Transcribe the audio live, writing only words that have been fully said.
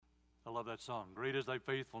love that song. Great is thy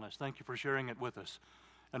faithfulness. Thank you for sharing it with us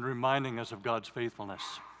and reminding us of God's faithfulness.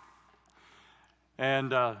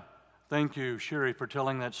 And thank you, Sherry, for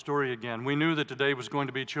telling that story again. We knew that today was going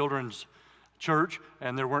to be children's church,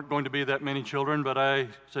 and there weren't going to be that many children, but I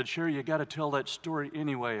said, Sherry, you got to tell that story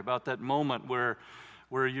anyway about that moment where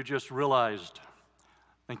you just realized,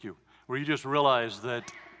 thank you, where you just realized that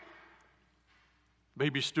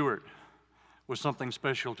baby Stuart was something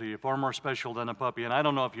special to you, far more special than a puppy. And I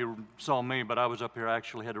don't know if you saw me, but I was up here, I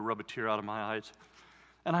actually had to rub a tear out of my eyes.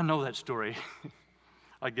 And I know that story.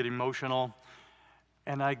 I get emotional,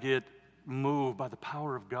 and I get moved by the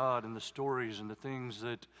power of God and the stories and the things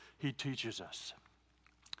that He teaches us.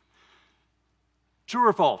 True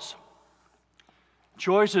or false?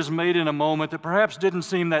 Choices made in a moment that perhaps didn't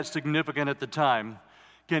seem that significant at the time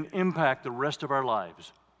can impact the rest of our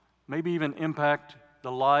lives, maybe even impact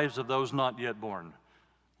the lives of those not yet born.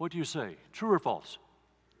 What do you say? True or false?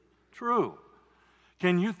 True.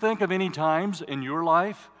 Can you think of any times in your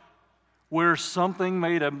life where something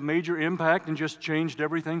made a major impact and just changed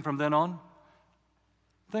everything from then on?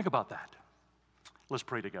 Think about that. Let's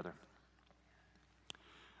pray together.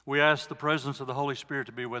 We ask the presence of the Holy Spirit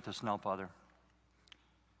to be with us now, Father.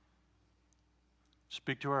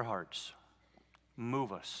 Speak to our hearts.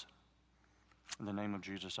 Move us. In the name of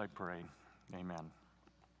Jesus, I pray. Amen.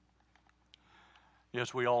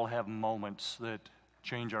 Yes, we all have moments that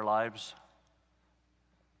change our lives.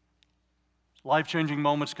 Life-changing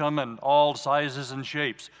moments come in all sizes and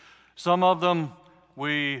shapes. Some of them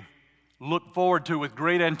we look forward to with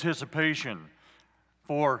great anticipation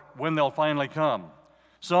for when they'll finally come.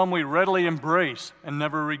 Some we readily embrace and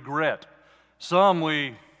never regret. Some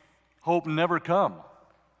we hope never come,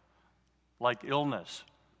 like illness,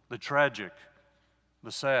 the tragic,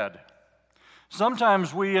 the sad.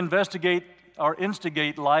 Sometimes we instigate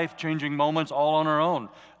life-changing moments all on our own.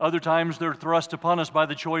 Other times they're thrust upon us by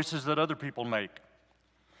the choices that other people make.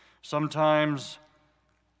 Sometimes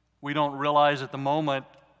we don't realize at the moment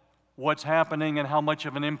what's happening and how much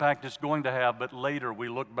of an impact it's going to have, but later we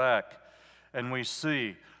look back and we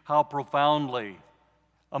see how profoundly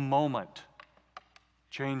a moment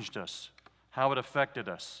changed us, how it affected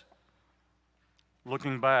us.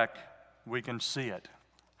 Looking back, we can see it.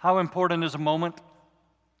 How important is a moment?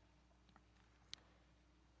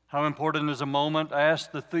 How important is a moment?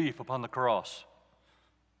 Ask the thief upon the cross.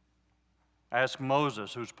 Ask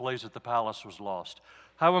Moses, whose place at the palace was lost.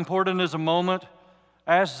 How important is a moment?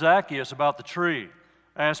 Ask Zacchaeus about the tree.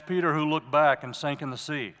 Ask Peter, who looked back and sank in the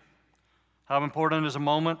sea. How important is a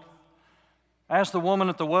moment? Ask the woman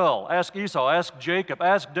at the well. Ask Esau. Ask Jacob.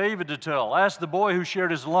 Ask David to tell. Ask the boy who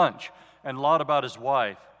shared his lunch, and Lot about his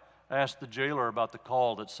wife. Ask the jailer about the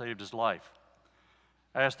call that saved his life.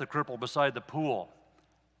 Ask the cripple beside the pool.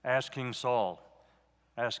 Ask King Saul.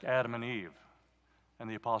 Ask Adam and Eve and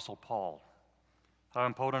the Apostle Paul. How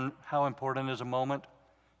important is a moment?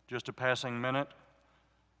 Just a passing minute?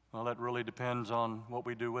 Well, that really depends on what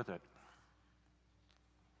we do with it.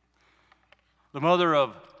 The mother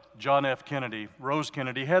of John F. Kennedy, Rose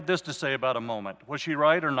Kennedy, had this to say about a moment. Was she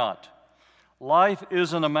right or not? Life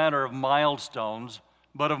isn't a matter of milestones,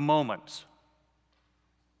 but of moments.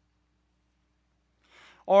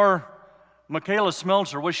 Or Michaela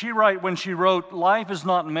Smeltzer, was she right when she wrote, life is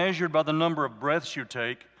not measured by the number of breaths you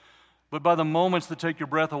take, but by the moments that take your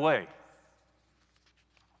breath away?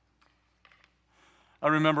 I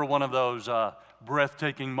remember one of those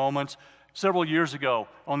breathtaking moments several years ago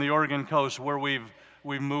on the Oregon coast, where we've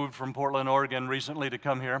moved from Portland, Oregon recently to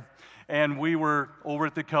come here. And we were over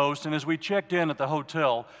at the coast, and as we checked in at the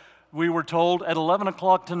hotel, we were told at 11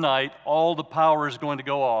 o'clock tonight, all the power is going to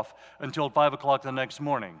go off until 5 o'clock the next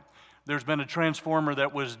morning. There's been a transformer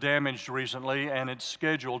that was damaged recently, and it's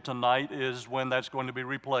scheduled tonight is when that's going to be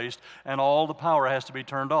replaced, and all the power has to be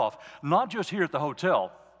turned off. Not just here at the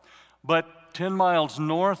hotel, but 10 miles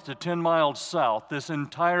north to 10 miles south, this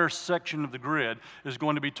entire section of the grid is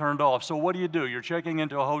going to be turned off. So what do? You're checking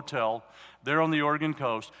into a hotel there on the Oregon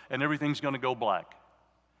coast, and everything's going to go black.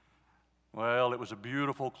 Well, it was a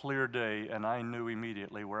beautiful, clear day, and I knew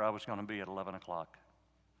immediately where I was going to be at 11 o'clock.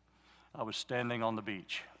 I was standing on the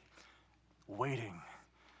beach, waiting,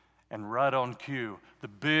 and right on cue, the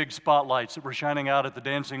big spotlights that were shining out at the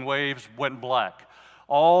dancing waves went black.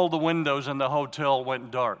 All the windows in the hotel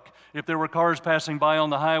went dark. If there were cars passing by on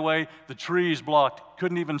the highway, the trees blocked,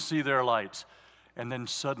 couldn't even see their lights. And then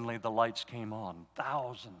suddenly the lights came on,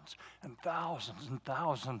 thousands and thousands and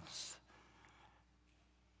thousands.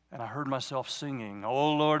 And I heard myself singing,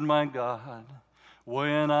 "Oh Lord my God,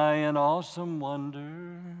 when I in awesome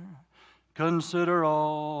wonder consider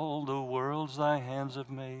all the worlds thy hands have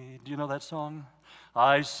made." Do you know that song?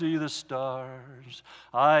 I see the stars,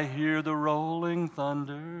 I hear the rolling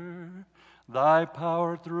thunder, thy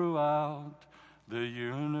power throughout the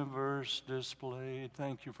universe displayed.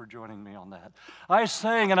 Thank you for joining me on that. I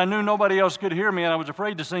sang, and I knew nobody else could hear me, and I was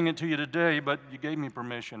afraid to sing it to you today, but you gave me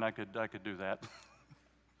permission. I could do that.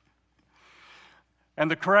 And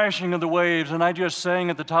the crashing of the waves, and I just sang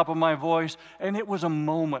at the top of my voice, and it was a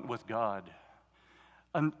moment with God.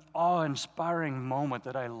 An awe-inspiring moment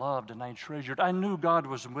that I loved and I treasured. I knew God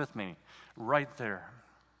was with me right there.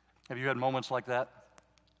 Have you had moments like that?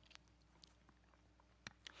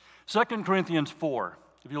 2 Corinthians 4,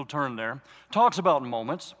 if you'll turn there, talks about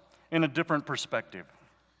moments in a different perspective.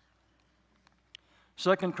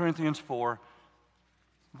 2 Corinthians 4,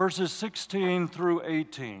 verses 16 through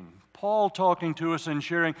 18. Paul talking to us and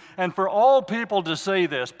sharing, and for all people to say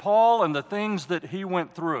this, Paul and the things that he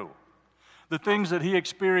went through, the things that he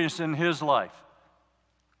experienced in his life.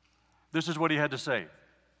 This is what he had to say.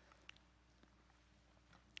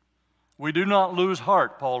 We do not lose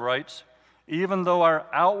heart, Paul writes, even though our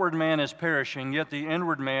outward man is perishing, yet the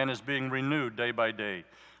inward man is being renewed day by day.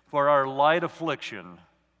 For our light affliction,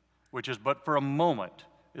 which is but for a moment,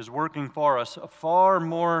 is working for us a far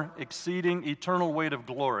more exceeding eternal weight of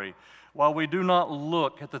glory, while we do not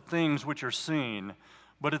look at the things which are seen,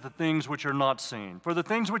 but at the things which are not seen. For the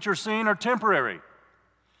things which are seen are temporary,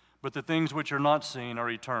 but the things which are not seen are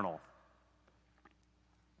eternal.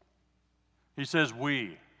 He says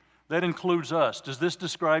we. That includes us. Does this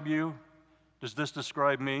describe you? Does this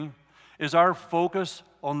describe me? Is our focus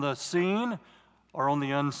on the seen or on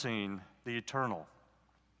the unseen, the eternal?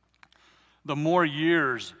 The more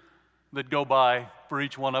years that go by for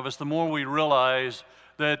each one of us, the more we realize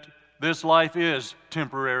that this life is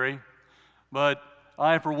temporary, but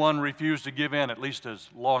I, for one, refuse to give in, at least as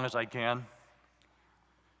long as I can.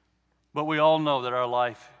 But we all know that our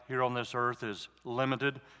life here on this earth is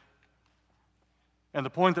limited. And the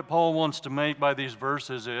point that Paul wants to make by these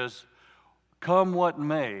verses is, come what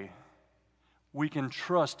may, we can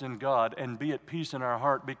trust in God and be at peace in our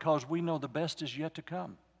heart because we know the best is yet to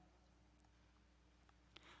come.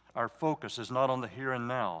 Our focus is not on the here and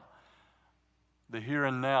now. The here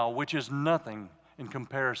and now, which is nothing in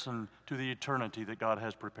comparison to the eternity that God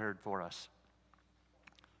has prepared for us.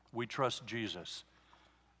 We trust Jesus.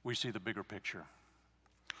 We see the bigger picture.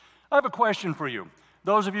 I have a question for you.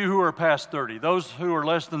 Those of you who are past 30, those who are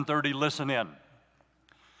less than 30, listen in.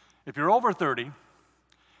 If you're over 30,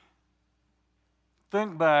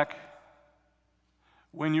 think back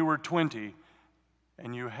when you were 20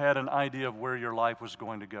 and you had an idea of where your life was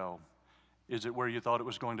going to go. Is it where you thought it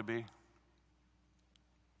was going to be?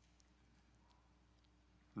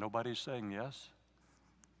 Nobody's saying yes.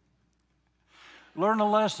 Learn a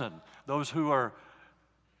lesson, those who are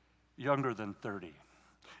younger than 30.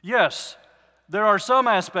 Yes, there are some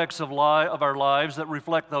aspects of our lives that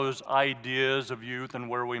reflect those ideas of youth and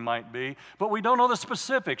where we might be, but we don't know the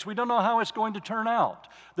specifics. We don't know how it's going to turn out.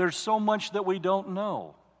 There's so much that we don't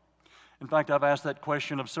know. In fact, I've asked that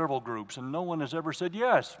question of several groups, and no one has ever said,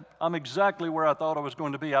 yes, I'm exactly where I thought I was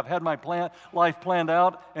going to be. I've had my life planned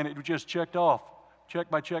out, and it just checked off, check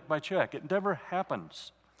by check by check. It never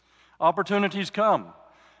happens. Opportunities come,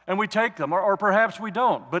 and we take them, or perhaps we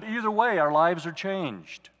don't, but either way, our lives are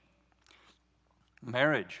changed.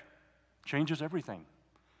 Marriage changes everything.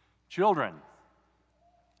 Children.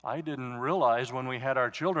 I didn't realize when we had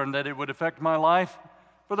our children that it would affect my life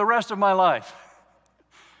for the rest of my life.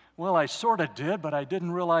 Well, I sort of did, but I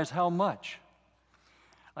didn't realize how much.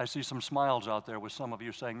 I see some smiles out there with some of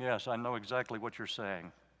you saying, yes, I know exactly what you're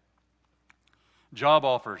saying. Job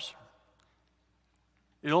offers,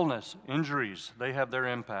 illness, injuries, they have their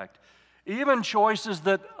impact. Even choices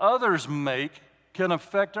that others make can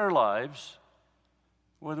affect our lives,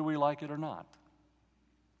 whether we like it or not.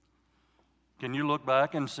 Can you look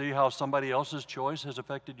back and see how somebody else's choice has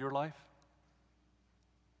affected your life?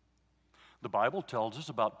 The Bible tells us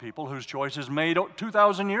about people whose choices made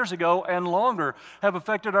 2,000 years ago and longer have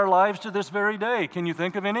affected our lives to this very day. Can you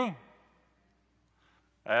think of any?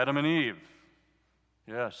 Adam and Eve.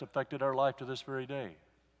 Yes, affected our life to this very day.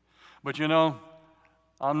 But you know,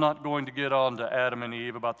 I'm not going to get on to Adam and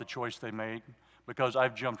Eve about the choice they made because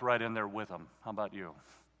I've jumped right in there with them. How about you?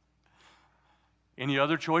 Any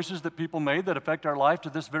other choices that people made that affect our life to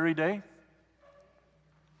this very day?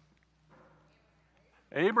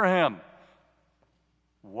 Abraham.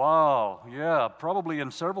 Wow, yeah, probably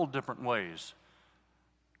in several different ways.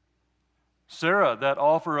 Sarah, that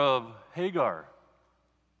offer of Hagar.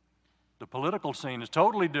 The political scene is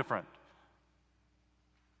totally different.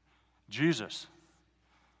 Jesus,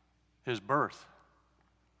 his birth,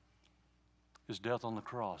 his death on the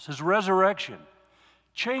cross, his resurrection.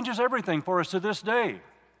 changes everything for us to this day.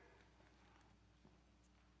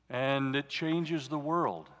 And it changes the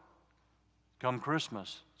world. Come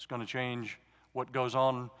Christmas, it's going to change what goes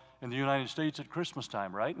on in the United States at Christmas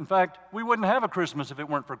time, right? In fact, we wouldn't have a Christmas if it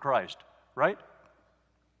weren't for Christ, right?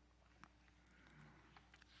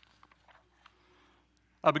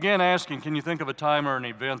 I began asking, can you think of a time or an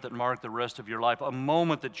event that marked the rest of your life, a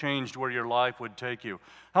moment that changed where your life would take you?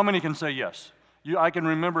 How many can say yes? I can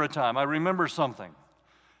remember a time. I remember something.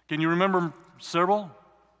 Can you remember several?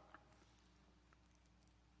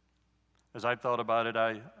 As I've thought about it,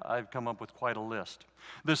 I've come up with quite a list.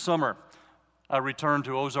 This summer, I returned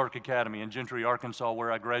to Ozark Academy in Gentry, Arkansas,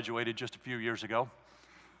 where I graduated just a few years ago.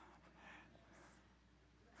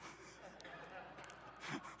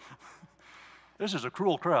 This is a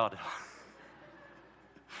cruel crowd.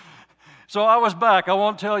 So I was back. I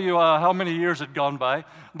won't tell you how many years had gone by,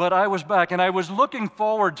 but I was back, and I was looking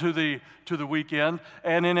forward to the weekend,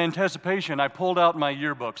 and in anticipation, I pulled out my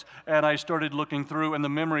yearbooks, and I started looking through, and the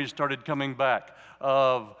memories started coming back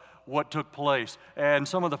of what took place, and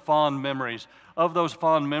some of the fond memories. Of those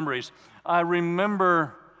fond memories, I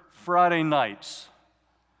remember Friday nights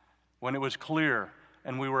when it was clear,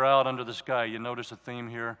 and we were out under the sky. You notice a theme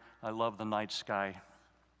here? I love the night sky.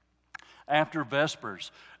 After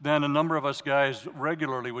Vespers, then a number of us guys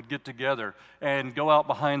regularly would get together and go out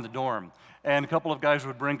behind the dorm. And a couple of guys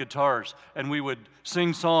would bring guitars, and we would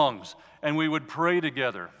sing songs, and we would pray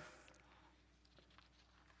together.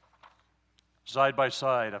 Side by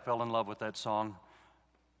Side, I fell in love with that song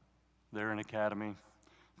there in Academy.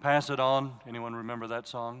 Pass It On, anyone remember that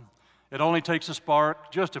song? It Only Takes a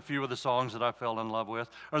Spark, just a few of the songs that I fell in love with.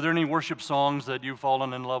 Are there any worship songs that you've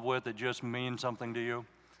fallen in love with that just mean something to you?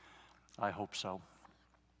 I hope so.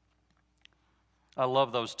 I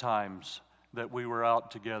love those times that we were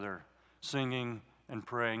out together singing and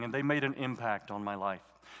praying, and they made an impact on my life.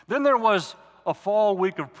 Then there was a fall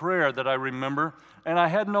week of prayer that I remember, and I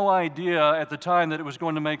had no idea at the time that it was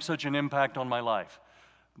going to make such an impact on my life.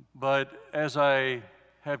 But as I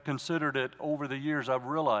have considered it over the years, I've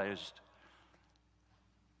realized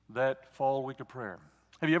that fall week of prayer.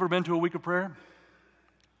 Have you ever been to a week of prayer?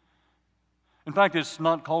 In fact, it's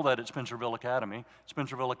not called that at Spencerville Academy.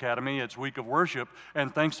 Spencerville Academy, it's week of worship,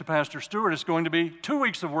 and thanks to Pastor Stewart, it's going to be 2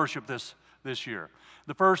 weeks of worship this year.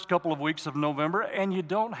 The first couple of weeks of November, and you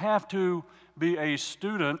don't have to be a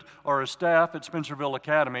student or a staff at Spencerville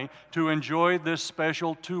Academy to enjoy this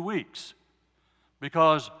special 2 weeks,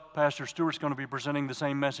 because Pastor Stewart's going to be presenting the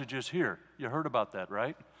same messages here. You heard about that,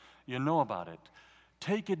 right? You know about it.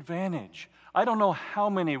 Take advantage. I don't know how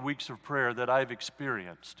many weeks of prayer that I've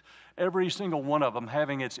experienced, every single one of them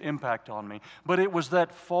having its impact on me. But it was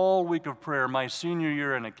that fall week of prayer, my senior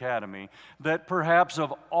year in Academy, that perhaps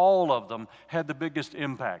of all of them had the biggest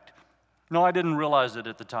impact. No, I didn't realize it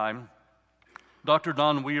at the time. Dr.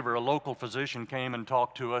 Don Weaver, a local physician, came and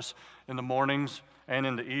talked to us in the mornings and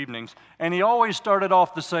in the evenings, and he always started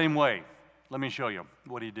off the same way. Let me show you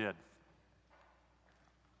what he did.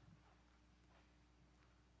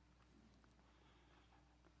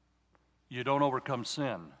 You don't overcome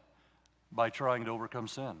sin by trying to overcome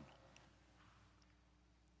sin.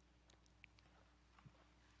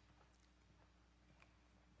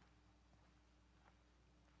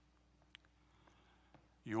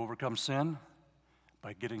 You overcome sin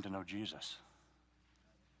by getting to know Jesus.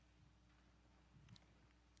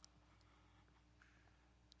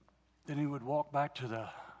 Then he would walk back to the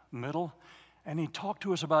middle, and he'd talk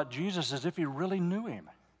to us about Jesus as if he really knew him.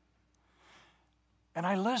 And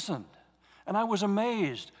I listened, and I was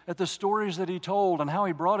amazed at the stories that he told and how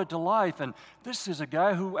he brought it to life. And this is a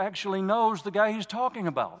guy who actually knows the guy he's talking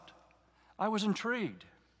about. I was intrigued.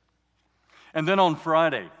 And then on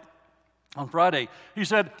Friday, he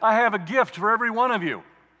said, I have a gift for every one of you.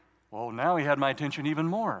 Well, now he had my attention even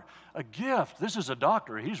more. A gift. This is a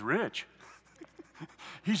doctor. He's rich.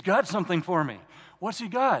 He's got something for me. What's he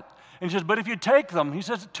got? And he says, but if you take them, he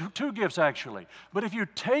says two gifts actually. But if you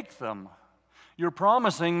take them, you're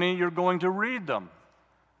promising me you're going to read them.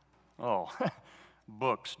 Oh,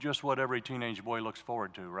 books, just what every teenage boy looks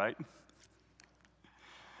forward to, right?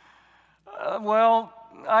 Well,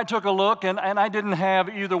 I took a look, and I didn't have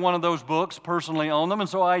either one of those books personally on them, and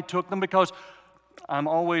so I took them because I'm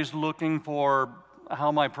always looking for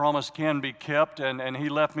how my promise can be kept, and he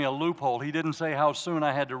left me a loophole. He didn't say how soon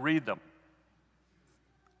I had to read them.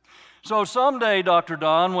 So someday, Dr.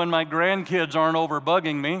 Don, when my grandkids aren't over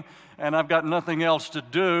bugging me and I've got nothing else to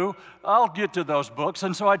do, I'll get to those books.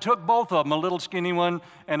 And so I took both of them, a little skinny one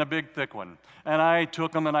and a big thick one. And I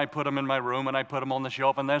took them and I put them in my room and I put them on the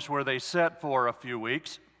shelf, and that's where they sat for a few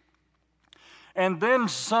weeks. And then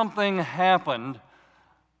something happened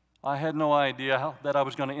I had no idea that I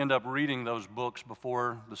was going to end up reading those books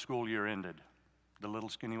before the school year ended, the little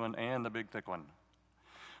skinny one and the big thick one.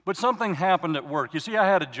 But something happened at work. You see, I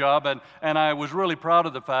had a job, and I was really proud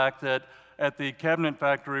of the fact that at the cabinet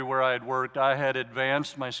factory where I had worked, I had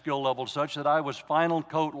advanced my skill level such that I was final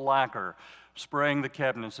coat lacquer, spraying the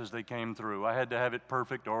cabinets as they came through. I had to have it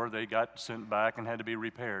perfect or they got sent back and had to be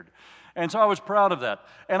repaired. And so I was proud of that.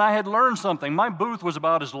 And I had learned something. My booth was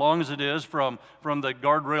about as long as it is from the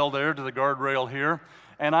guardrail there to the guardrail here.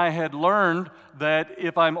 And I had learned that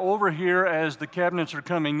if I'm over here as the cabinets are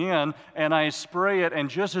coming in and I spray it, and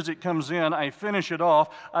just as it comes in, I finish it off,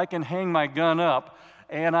 I can hang my gun up,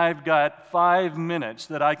 and I've got 5 minutes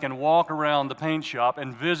that I can walk around the paint shop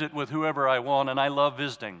and visit with whoever I want, and I love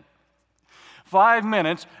visiting. 5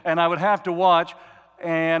 minutes, and I would have to watch,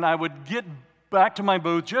 and I would get back to my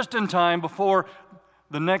booth just in time before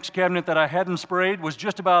the next cabinet that I hadn't sprayed was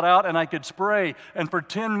just about out, and I could spray. And for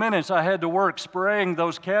 10 minutes, I had to work spraying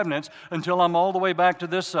those cabinets until I'm all the way back to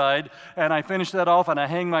this side, and I finish that off, and I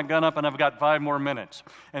hang my gun up, and I've got 5 more minutes.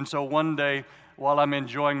 And so one day, while I'm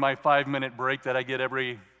enjoying my 5-minute break that I get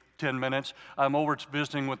every 10 minutes, I'm over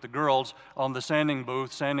visiting with the girls on the sanding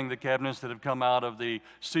booth, sanding the cabinets that have come out of the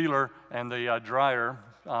sealer and the dryer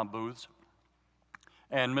booths.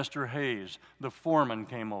 And Mr. Hayes, the foreman,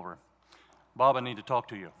 came over. Bob, I need to talk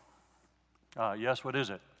to you. Yes, what is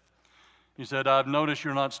it? He said, I've noticed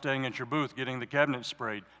you're not staying at your booth getting the cabinets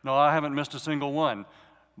sprayed. No, I haven't missed a single one.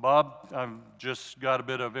 Bob, I've just got a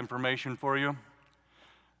bit of information for you.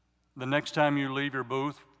 The next time you leave your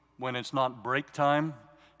booth, when it's not break time,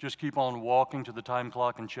 just keep on walking to the time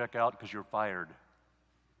clock and check out because you're fired.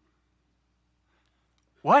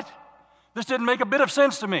 What? This didn't make a bit of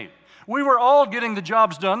sense to me. We were all getting the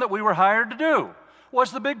jobs done that we were hired to do.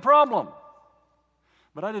 What's the big problem?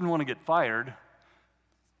 But I didn't want to get fired.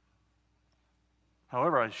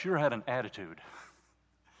 However, I sure had an attitude.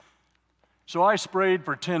 So I sprayed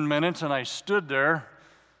for 10 minutes, and I stood there,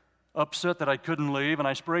 upset that I couldn't leave, and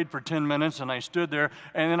I sprayed for 10 minutes, and I stood there,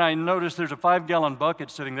 and then I noticed there's a 5-gallon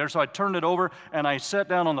bucket sitting there, so I turned it over, and I sat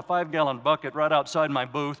down on the 5-gallon bucket right outside my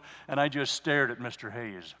booth, and I just stared at Mr.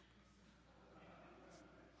 Hayes.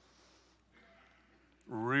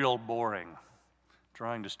 Real boring,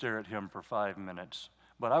 trying to stare at him for 5 minutes,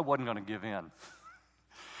 but I wasn't going to give in.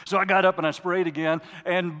 So I got up and I sprayed again,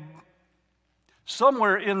 and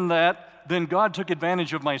somewhere in that, then God took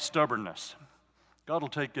advantage of my stubbornness. God will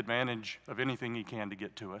take advantage of anything He can to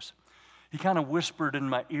get to us. He kind of whispered in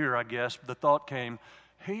my ear, I guess. The thought came,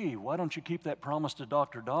 hey, why don't you keep that promise to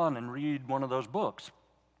Dr. Don and read one of those books?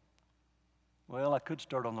 Well, I could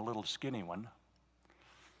start on the little skinny one.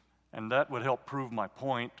 And that would help prove my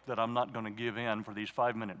point that I'm not going to give in for these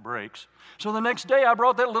 5-minute breaks. So the next day I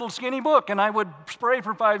brought that little skinny book, and I would spray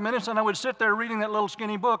for 5 minutes, and I would sit there reading that little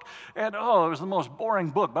skinny book, and it was the most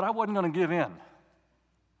boring book, but I wasn't going to give in.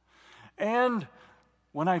 And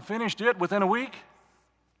when I finished it within a week,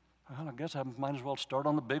 well, I guess I might as well start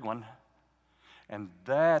on the big one. And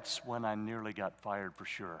that's when I nearly got fired for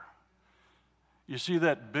sure. You see,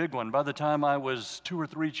 that big one, by the time I was 2 or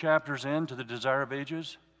 3 chapters into the Desire of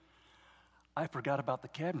Ages, I forgot about the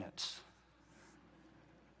cabinets.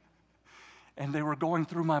 And they were going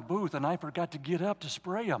through my booth, and I forgot to get up to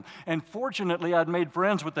spray them. And fortunately, I'd made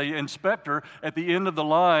friends with the inspector at the end of the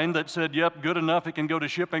line that said, yep, good enough, it can go to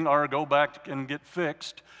shipping or go back and get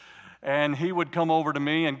fixed. And he would come over to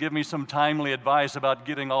me and give me some timely advice about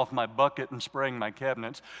getting off my bucket and spraying my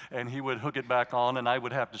cabinets. And he would hook it back on, and I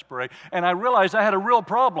would have to spray. And I realized I had a real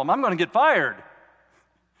problem. I'm going to get fired.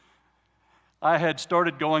 I had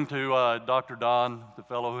started going to Dr. Don, the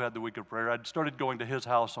fellow who had the week of prayer. I'd started going to his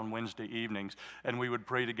house on Wednesday evenings, and we would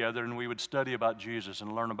pray together, and we would study about Jesus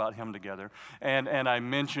and learn about Him together. And I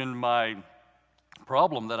mentioned my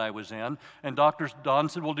problem that I was in, and Dr. Don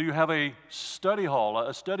said, well, do you have a study hall,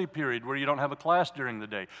 a study period where you don't have a class during the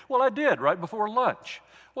day? Well, I did, right before lunch.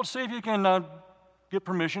 Well, see if you can get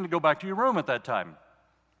permission to go back to your room at that time.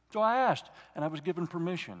 So I asked, and I was given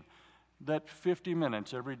permission. That 50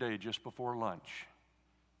 minutes every day just before lunch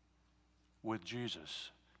with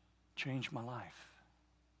Jesus changed my life.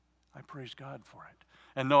 I praise God for it.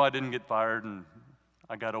 And no, I didn't get fired, and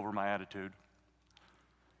I got over my attitude.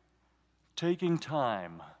 Taking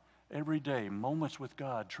time every day, moments with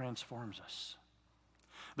God, transforms us.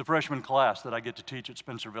 The freshman class that I get to teach at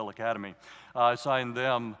Spencerville Academy, I assigned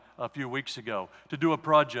them a few weeks ago to do a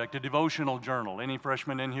project, a devotional journal. Any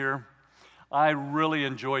freshmen in here? I really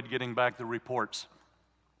enjoyed getting back the reports.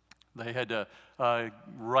 They had to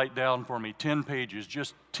write down for me 10 pages,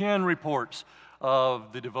 just 10 reports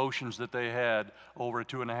of the devotions that they had over a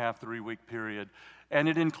 2.5-3 week period. And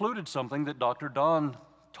it included something that Dr. Don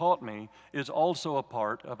taught me is also a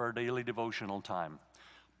part of our daily devotional time.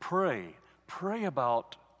 Pray. Pray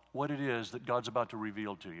about what it is that God's about to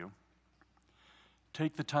reveal to you.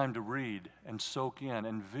 Take the time to read and soak in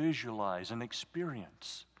and visualize and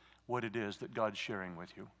experience what it is that God's sharing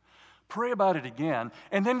with you. Pray about it again,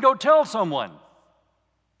 and then go tell someone.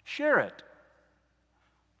 Share it.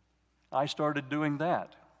 I started doing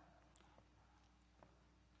that.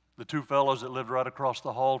 The two fellows that lived right across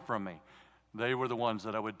the hall from me, they were the ones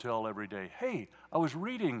that I would tell every day, hey, I was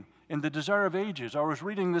reading in the Desire of Ages. I was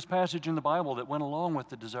reading this passage in the Bible that went along with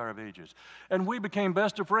the Desire of Ages. And we became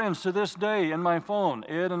best of friends to this day in my phone.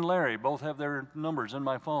 Ed and Larry both have their numbers in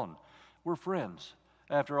my phone. We're friends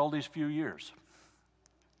after all these few years.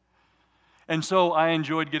 And so I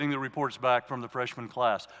enjoyed getting the reports back from the freshman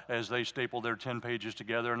class as they stapled their 10 pages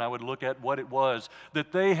together, and I would look at what it was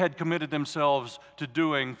that they had committed themselves to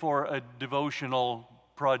doing for a devotional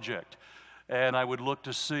project. And I would look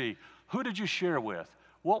to see, who did you share with?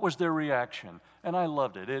 What was their reaction? And I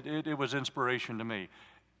loved it. It was inspiration to me.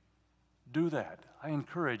 Do that. I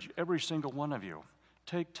encourage every single one of you.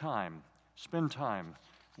 Take time, spend time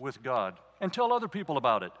with God, and tell other people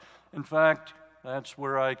about it. In fact, that's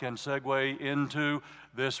where I can segue into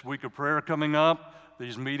this week of prayer coming up,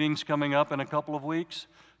 these meetings coming up in a couple of weeks.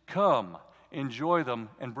 Come, enjoy them,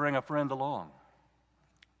 and bring a friend along.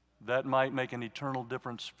 That might make an eternal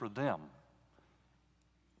difference for them.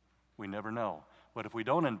 We never know. But if we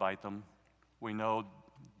don't invite them, we know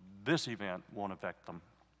this event won't affect them.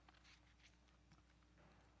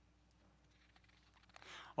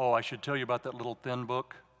 Oh, I should tell you about that little thin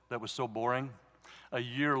book that was so boring. A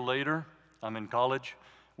year later, I'm in college.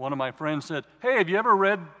 One of my friends said, hey, have you ever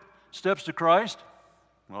read Steps to Christ?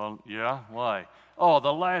 Well, yeah, why? Oh,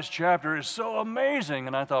 the last chapter is so amazing.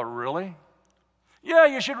 And I thought, really? Yeah,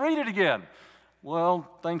 you should read it again. Well,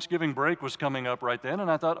 Thanksgiving break was coming up right then, and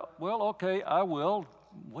I thought, well, okay, I will.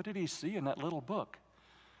 What did he see in that little book?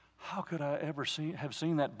 How could I ever have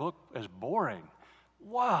seen that book as boring?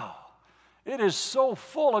 Wow. It is so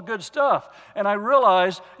full of good stuff. And I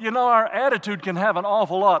realized, our attitude can have an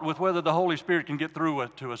awful lot with whether the Holy Spirit can get through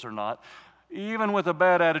to us or not. Even with a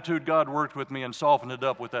bad attitude, God worked with me and softened it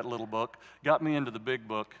up with that little book, got me into the big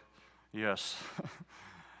book. Yes.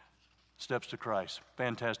 Steps to Christ.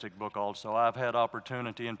 Fantastic book also. I've had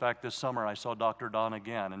opportunity. In fact, this summer I saw Dr. Don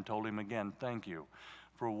again and told him again, thank you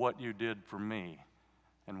for what you did for me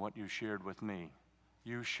and what you shared with me.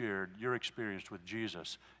 You shared your experience with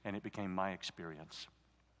Jesus, and it became my experience.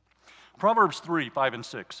 Proverbs 3, 5, and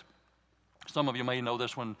 6. Some of you may know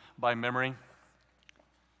this one by memory.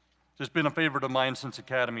 It's been a favorite of mine since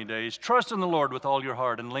academy days. Trust in the Lord with all your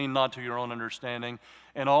heart, and lean not to your own understanding.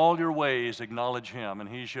 In all your ways acknowledge Him, and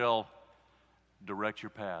He shall direct your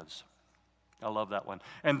paths. I love that one.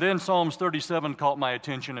 And then Psalms 37 caught my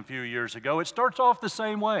attention a few years ago. It starts off the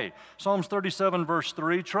same way. Psalms 37, verse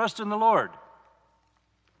 3, trust in the Lord.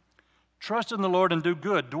 Trust in the Lord and do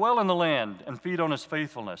good. Dwell in the land and feed on His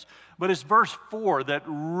faithfulness. But it's verse 4 that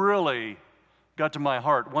really got to my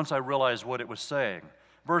heart once I realized what it was saying.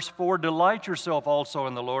 Verse 4, delight yourself also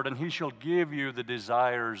in the Lord, and He shall give you the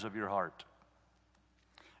desires of your heart.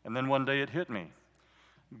 And then one day it hit me.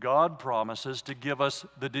 God promises to give us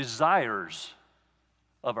the desires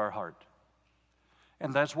of our heart.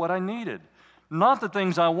 And that's what I needed. Not the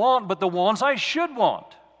things I want, but the wants I should want.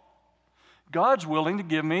 God's willing to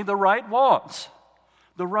give me the right wants,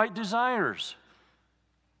 the right desires.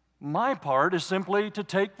 My part is simply to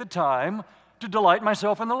take the time to delight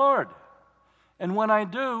myself in the Lord. And when I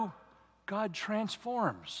do, God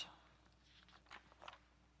transforms.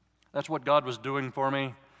 That's what God was doing for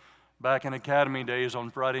me back in academy days on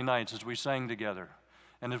Friday nights as we sang together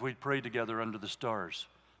and as we prayed together under the stars,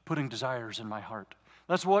 putting desires in my heart.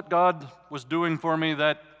 That's what God was doing for me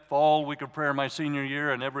that fall week of prayer my senior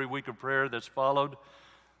year and every week of prayer that's followed,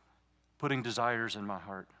 putting desires in my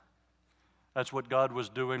heart. That's what God was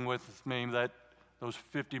doing with me those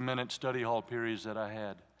 50-minute study hall periods that I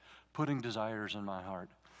had, putting desires in my heart.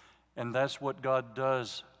 And that's what God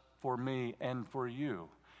does for me and for you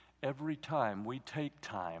every time we take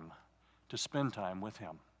time to spend time with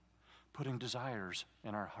Him, putting desires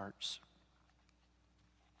in our hearts.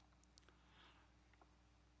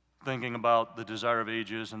 Thinking about the Desire of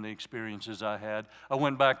Ages and the experiences I had, I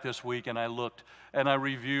went back this week and I looked and I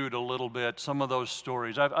reviewed a little bit some of those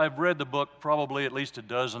stories. I've read the book probably at least a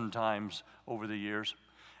dozen times over the years.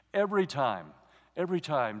 Every time,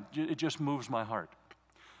 it just moves my heart.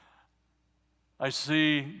 I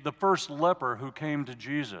see the first leper who came to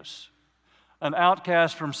Jesus, an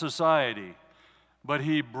outcast from society, but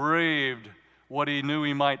he braved what he knew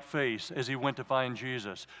he might face as he went to find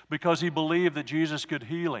Jesus, because he believed that Jesus could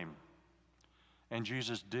heal him. And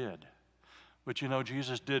Jesus did. But you know,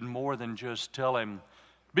 Jesus did more than just tell him,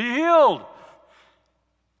 "Be healed."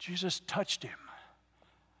 Jesus touched him.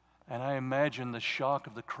 And I imagine the shock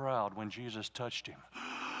of the crowd when Jesus touched him.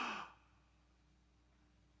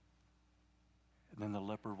 And then the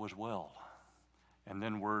leper was well. And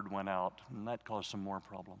then word went out, and that caused some more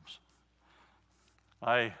problems.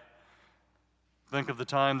 I think of the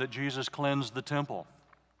time that Jesus cleansed the temple.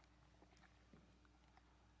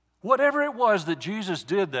 Whatever it was that Jesus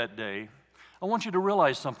did that day, I want you to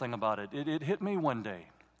realize something about it. It hit me one day.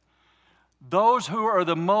 Those who are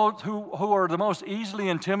the most easily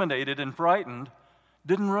intimidated and frightened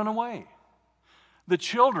didn't run away. The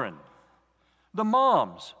children, the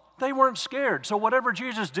moms, they weren't scared. So whatever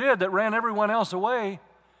Jesus did that ran everyone else away,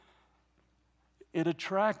 it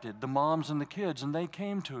attracted the moms and the kids, and they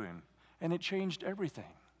came to him, and it changed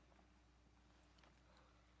everything.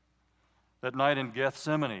 That night in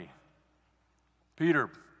Gethsemane,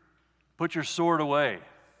 Peter, put your sword away.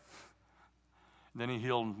 Then he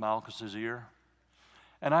healed Malchus's ear.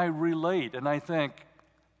 And I relate, and I think,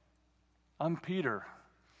 I'm Peter,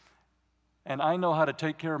 and I know how to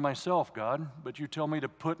take care of myself, God, but you tell me to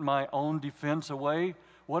put my own defense away?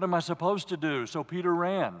 What am I supposed to do? So Peter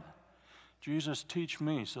ran. Jesus, teach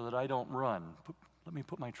me so that I don't run. Let me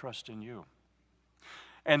put my trust in you.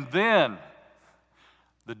 And then,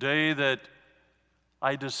 the day that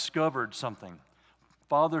I discovered something,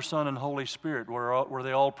 Father, Son, and Holy Spirit, were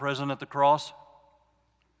they all present at the cross?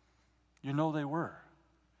 You know they were.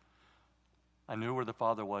 I knew where the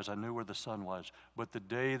Father was. I knew where the Son was. But the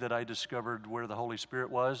day that I discovered where the Holy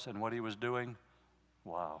Spirit was and what he was doing,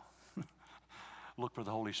 wow. Look for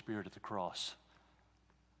the Holy Spirit at the cross.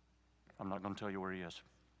 I'm not going to tell you where he is.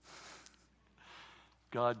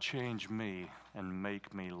 God, change me and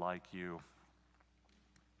make me like you.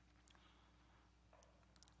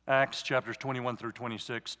 Acts chapters 21 through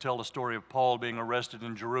 26 tell the story of Paul being arrested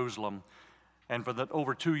in Jerusalem. And for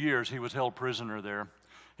over 2 years, he was held prisoner there.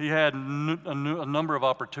 He had a number of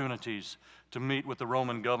opportunities to meet with the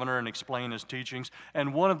Roman governor and explain his teachings.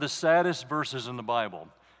 And one of the saddest verses in the Bible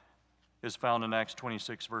is found in Acts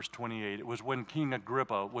 26, verse 28. It was when King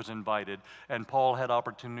Agrippa was invited, and Paul had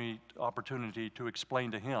opportunity to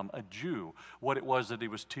explain to him, a Jew, what it was that he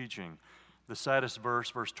was teaching. The saddest verse,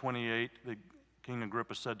 verse 28, King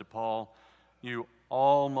Agrippa said to Paul, "You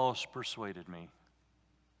almost persuaded me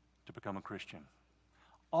to become a Christian."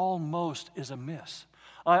 Almost is a miss.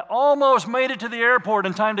 I almost made it to the airport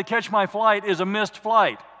in time to catch my flight is a missed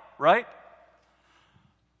flight, right?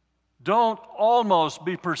 Don't almost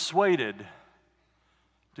be persuaded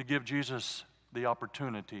to give Jesus the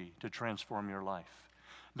opportunity to transform your life.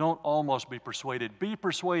 Don't almost be persuaded. Be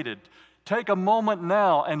persuaded. Take a moment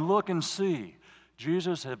now and look and see,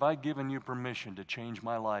 Jesus, have I given you permission to change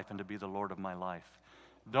my life and to be the Lord of my life?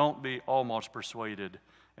 Don't be almost persuaded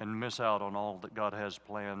and miss out on all that God has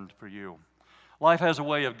planned for you. Life has a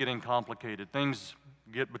way of getting complicated. Things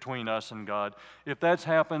get between us and God. If that's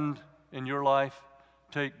happened in your life,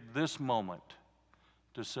 take this moment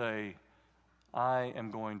to say, I am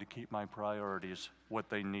going to keep my priorities what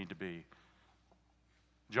they need to be.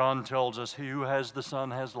 John tells us, he who has the Son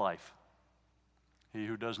has life. He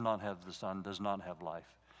who does not have the Son does not have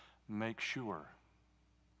life. Make sure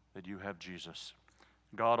that you have Jesus.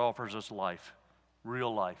 God offers us life,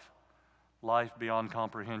 real life, life beyond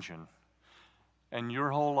comprehension. And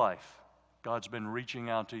your whole life, God's been reaching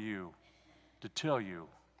out to you to tell you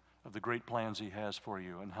of the great plans he has for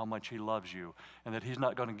you and how much he loves you, and that he's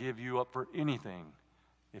not going to give you up for anything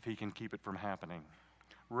if he can keep it from happening.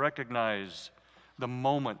 Recognize the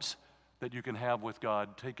moments that you can have with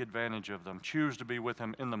God. Take advantage of them. Choose to be with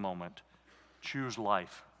him in the moment. Choose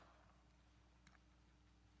life.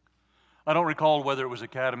 I don't recall whether it was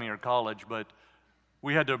academy or college, but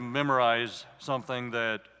we had to memorize something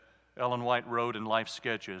that Ellen White wrote in Life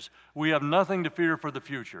Sketches. We have nothing to fear for the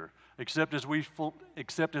future, except as we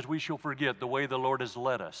shall forget the way the Lord has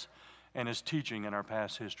led us and his teaching in our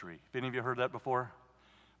past history. Have any of you heard that before?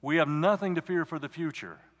 We have nothing to fear for the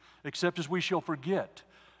future, except as we shall forget.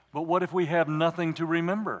 But what if we have nothing to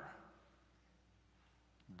remember?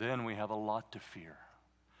 Then we have a lot to fear.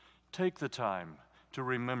 Take the time to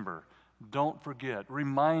remember. Don't forget.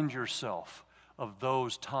 Remind yourself of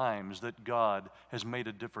those times that God has made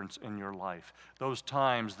a difference in your life. Those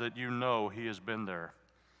times that you know he has been there.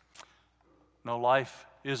 No, life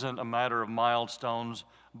isn't a matter of milestones,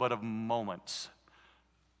 but of moments.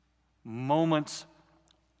 Moments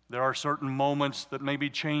There are certain moments that maybe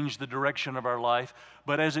change the direction of our life,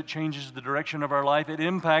 but as it changes the direction of our life, it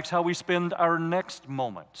impacts how we spend our next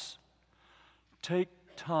moments. Take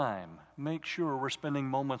time. Make sure we're spending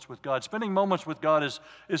moments with God. Spending moments with God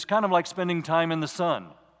is kind of like spending time in the sun.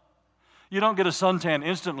 You don't get a suntan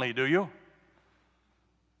instantly, do you?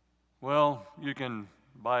 Well, you can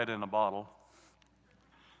buy it in a bottle.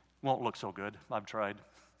 Won't look so good. I've tried.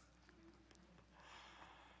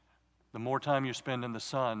 The more time you spend in the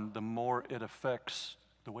sun, the more it affects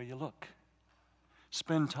the way you look.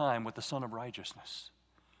 Spend time with the Son of Righteousness.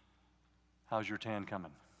 How's your tan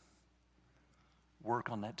coming? Work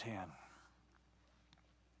on that tan.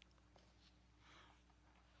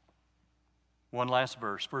 One last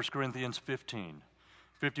verse, 1 Corinthians 15,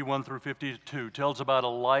 51 through 52, tells about a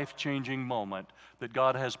life-changing moment that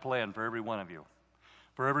God has planned for every one of you,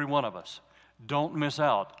 for every one of us. Don't miss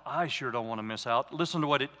out. I sure don't want to miss out. Listen to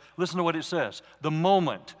what it says. The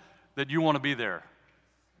moment that you want to be there.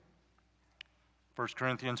 1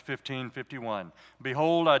 Corinthians 15:51.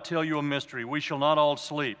 Behold, I tell you a mystery. We shall not all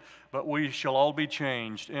sleep, but we shall all be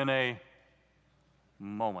changed in a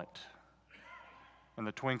moment. In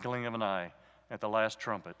the twinkling of an eye, at the last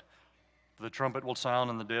trumpet. The trumpet will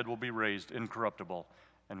sound and the dead will be raised incorruptible,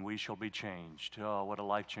 and we shall be changed. Oh, what a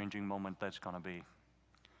life-changing moment that's going to be.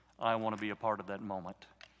 I want to be a part of that moment.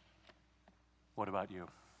 What about you?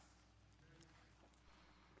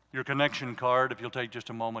 Your connection card, if you'll take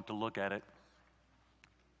just a moment to look at it.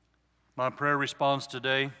 My prayer response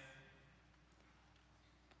today.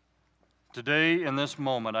 Today, in this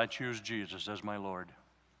moment, I choose Jesus as my Lord.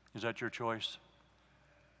 Is that your choice?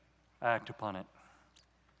 Act upon it.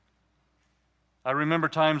 I remember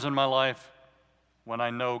times in my life when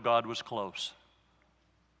I know God was close.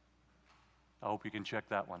 I hope you can check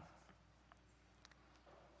that one.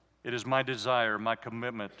 It is my desire, my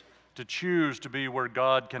commitment to choose to be where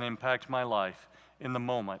God can impact my life in the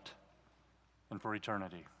moment and for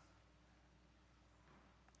eternity.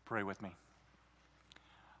 Pray with me.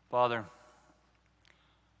 Father,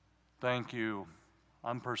 thank you.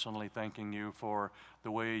 I'm personally thanking you for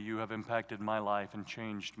the way you have impacted my life and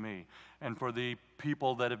changed me, and for the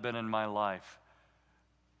people that have been in my life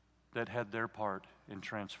that had their part in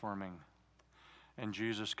transforming. And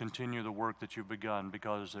Jesus, continue the work that you've begun,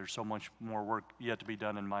 because there's so much more work yet to be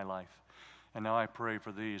done in my life. And now I pray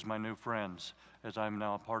for these, my new friends, as I'm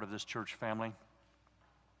now a part of this church family.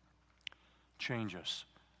 Change us.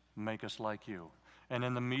 Make us like you. And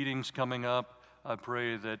in the meetings coming up, I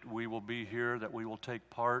pray that we will be here, that we will take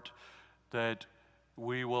part, that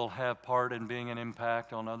we will have part in being an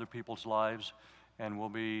impact on other people's lives, and we'll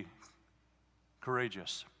be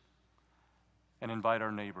courageous and invite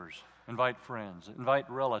our neighbors, invite friends, invite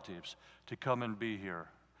relatives to come and be here.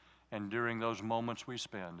 And during those moments we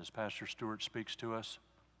spend, as Pastor Stewart speaks to us,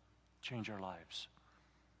 change our lives.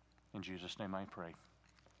 In Jesus' name I pray.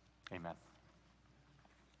 Amen.